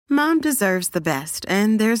Mom deserves the best,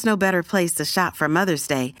 and there's no better place to shop for Mother's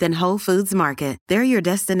Day than Whole Foods Market. They're your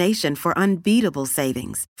destination for unbeatable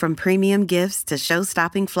savings, from premium gifts to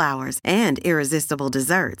show-stopping flowers and irresistible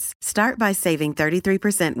desserts. Start by saving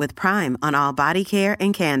 33% with Prime on all body care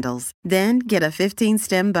and candles. Then get a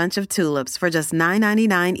 15-stem bunch of tulips for just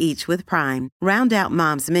 $9.99 each with Prime. Round out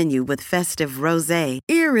Mom's menu with festive rosé,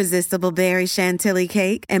 irresistible berry chantilly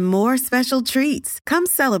cake, and more special treats. Come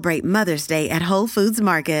celebrate Mother's Day at Whole Foods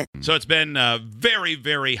Market. So it's been very,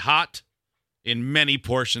 very hot in many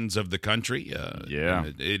portions of the country.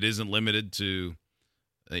 It isn't limited to,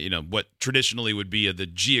 what traditionally would be the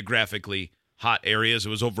geographically hot areas. It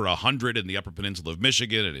was over 100 in the Upper Peninsula of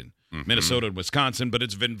Michigan and in Minnesota and Wisconsin, but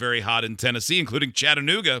it's been very hot in Tennessee, including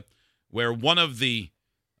Chattanooga, where one of the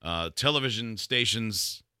television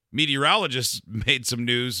station's meteorologists made some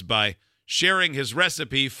news by sharing his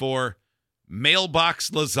recipe for mailbox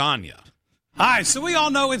lasagna. All right, so we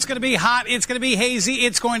all know it's going to be hot, it's going to be hazy,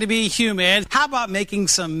 it's going to be humid. How about making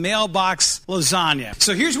some mailbox lasagna?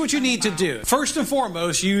 So here's what you need to do. First and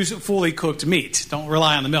foremost, use fully cooked meat. Don't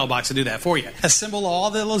rely on the mailbox to do that for you. Assemble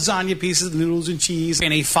all the lasagna pieces, noodles and cheese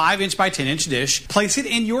in a 5-inch by 10-inch dish. Place it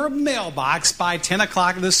in your mailbox by 10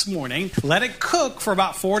 o'clock this morning. Let it cook for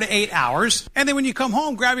about 4 to 8 hours. And then when you come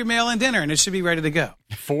home, grab your mail and dinner, and it should be ready to go.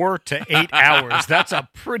 4 to 8 hours. That's a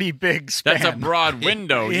pretty big span. That's a broad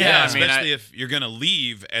window. Yeah, especially if you're going to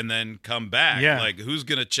leave and then come back. Yeah. Like, who's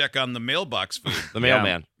going to check on the mailbox food? The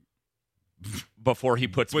mailman. Before he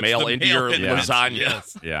puts mail into your lasagna.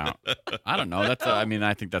 Yes. Yeah. I don't know.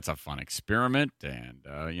 I think that's a fun experiment and,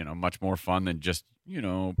 much more fun than just,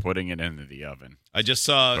 putting it into the oven. I just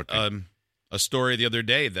saw a story the other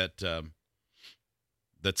day that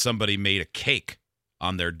somebody made a cake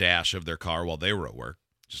on their dash of their car while they were at work.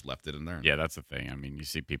 Just left it in there. Yeah, that's the thing. I mean, you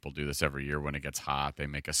see people do this every year when it gets hot. They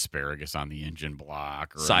make asparagus on the engine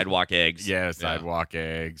block. Or sidewalk eggs. Yeah, sidewalk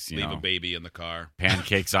eggs. Leave a baby in the car.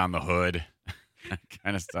 Pancakes on the hood.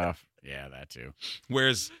 Kind of stuff. Yeah, that too.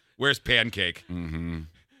 Where's Pancake? Mm-hmm.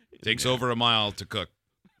 Takes over a mile to cook.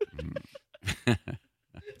 Yeah.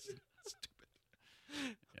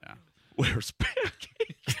 Where's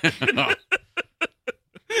Pancake?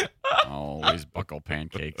 Always buckle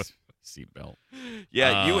pancakes. Seatbelt.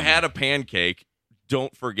 Yeah, you had a pancake.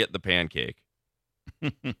 Don't forget the pancake.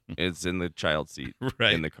 It's in the child seat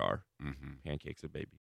in the car. Mm-hmm. Pancake's a baby.